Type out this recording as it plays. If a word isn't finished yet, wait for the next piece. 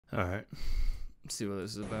All right. Let's see what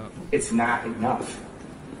this is about. It's not enough.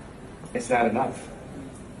 It's not enough.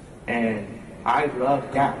 And I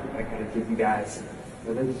love Gap. I gotta give you guys,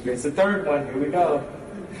 it's the third one, here we go.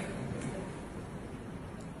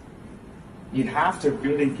 You have to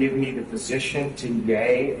really give me the position to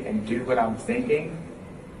yay and do what I'm thinking,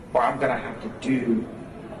 or I'm gonna have to do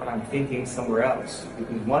what I'm thinking somewhere else.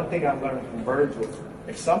 Because one thing I learned from Virgil,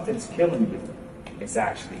 if something's killing you, it's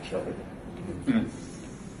actually killing you.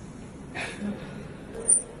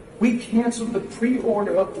 We canceled the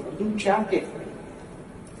pre-order of the blue jacket.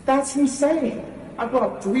 That's insane. I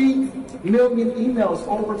got 3 million emails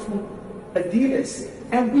over from Adidas,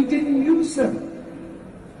 and we didn't use them.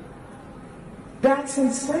 That's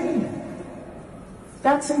insane.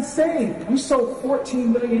 That's insane. We sold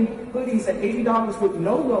 14 million hoodies at $80 with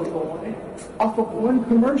no logo on it off of one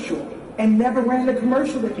commercial and never ran the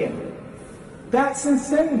commercial again. That's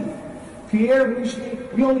insane. Pierre,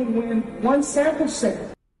 we only win 1 sample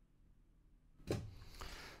set.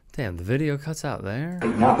 Damn, the video cuts out there.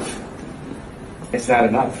 Enough. It's not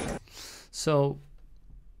enough. So,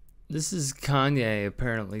 this is Kanye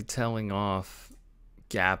apparently telling off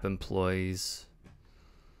Gap employees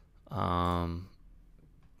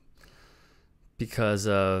because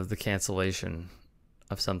of the cancellation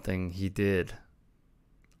of something he did.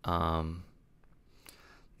 The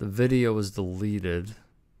video was deleted,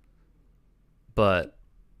 but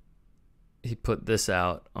he put this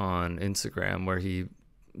out on Instagram where he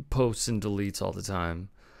posts and deletes all the time.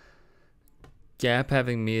 Gap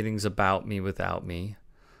having meetings about me without me.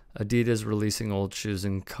 Adidas releasing old shoes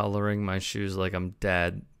and coloring my shoes like I'm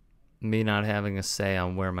dead. Me not having a say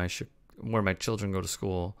on where my children go to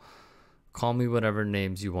school. Call me whatever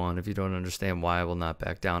names you want. If you don't understand why I will not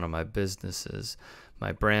back down on my businesses,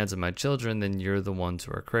 my brands, and my children, then you're the ones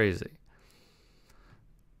who are crazy.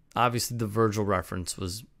 Obviously, the Virgil reference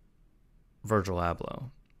was Virgil Abloh.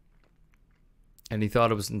 And he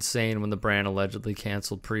thought it was insane when the brand allegedly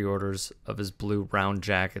canceled pre-orders of his blue round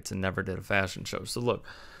jackets and never did a fashion show. So look,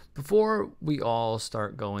 before we all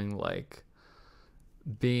start going like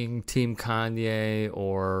being Team Kanye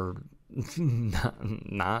or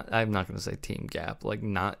not I'm not going to say Team Gap, like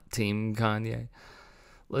not Team Kanye.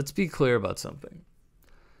 Let's be clear about something.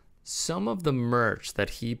 Some of the merch that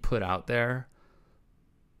he put out there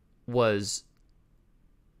was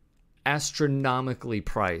astronomically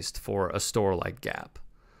priced for a store like Gap.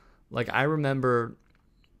 Like, I remember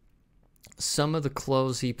some of the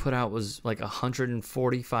clothes he put out was like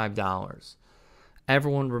 $145.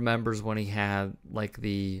 Everyone remembers when he had like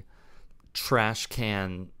the trash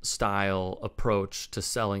can style approach to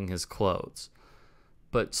selling his clothes.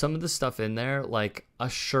 But some of the stuff in there, like a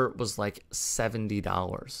shirt was like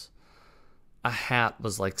 $70. A hat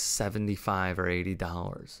was like $75 or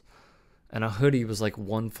 $80. And a hoodie was like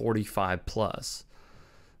 $145 plus.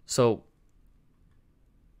 So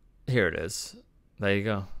here it is. There you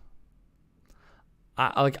go.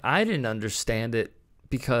 I didn't understand it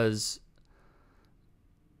because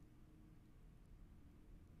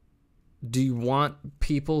do you want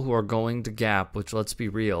people who are going to Gap, which let's be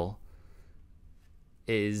real,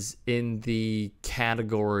 is in the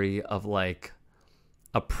category of like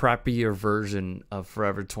a preppier version of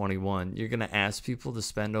Forever 21. You're going to ask people to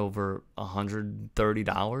spend over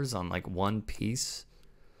 $130 on like one piece?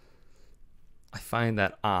 I find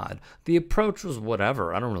that odd. The approach was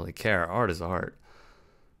whatever. I don't really care. Art is art.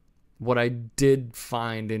 What I did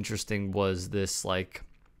find interesting was this like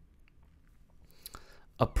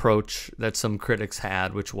approach that some critics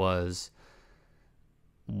had, which was,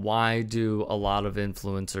 why do a lot of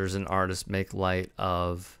influencers and artists make light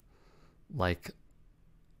of like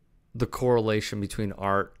the correlation between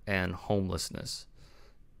art and homelessness?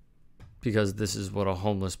 Because this is what a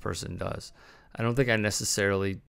homeless person does. I don't think I necessarily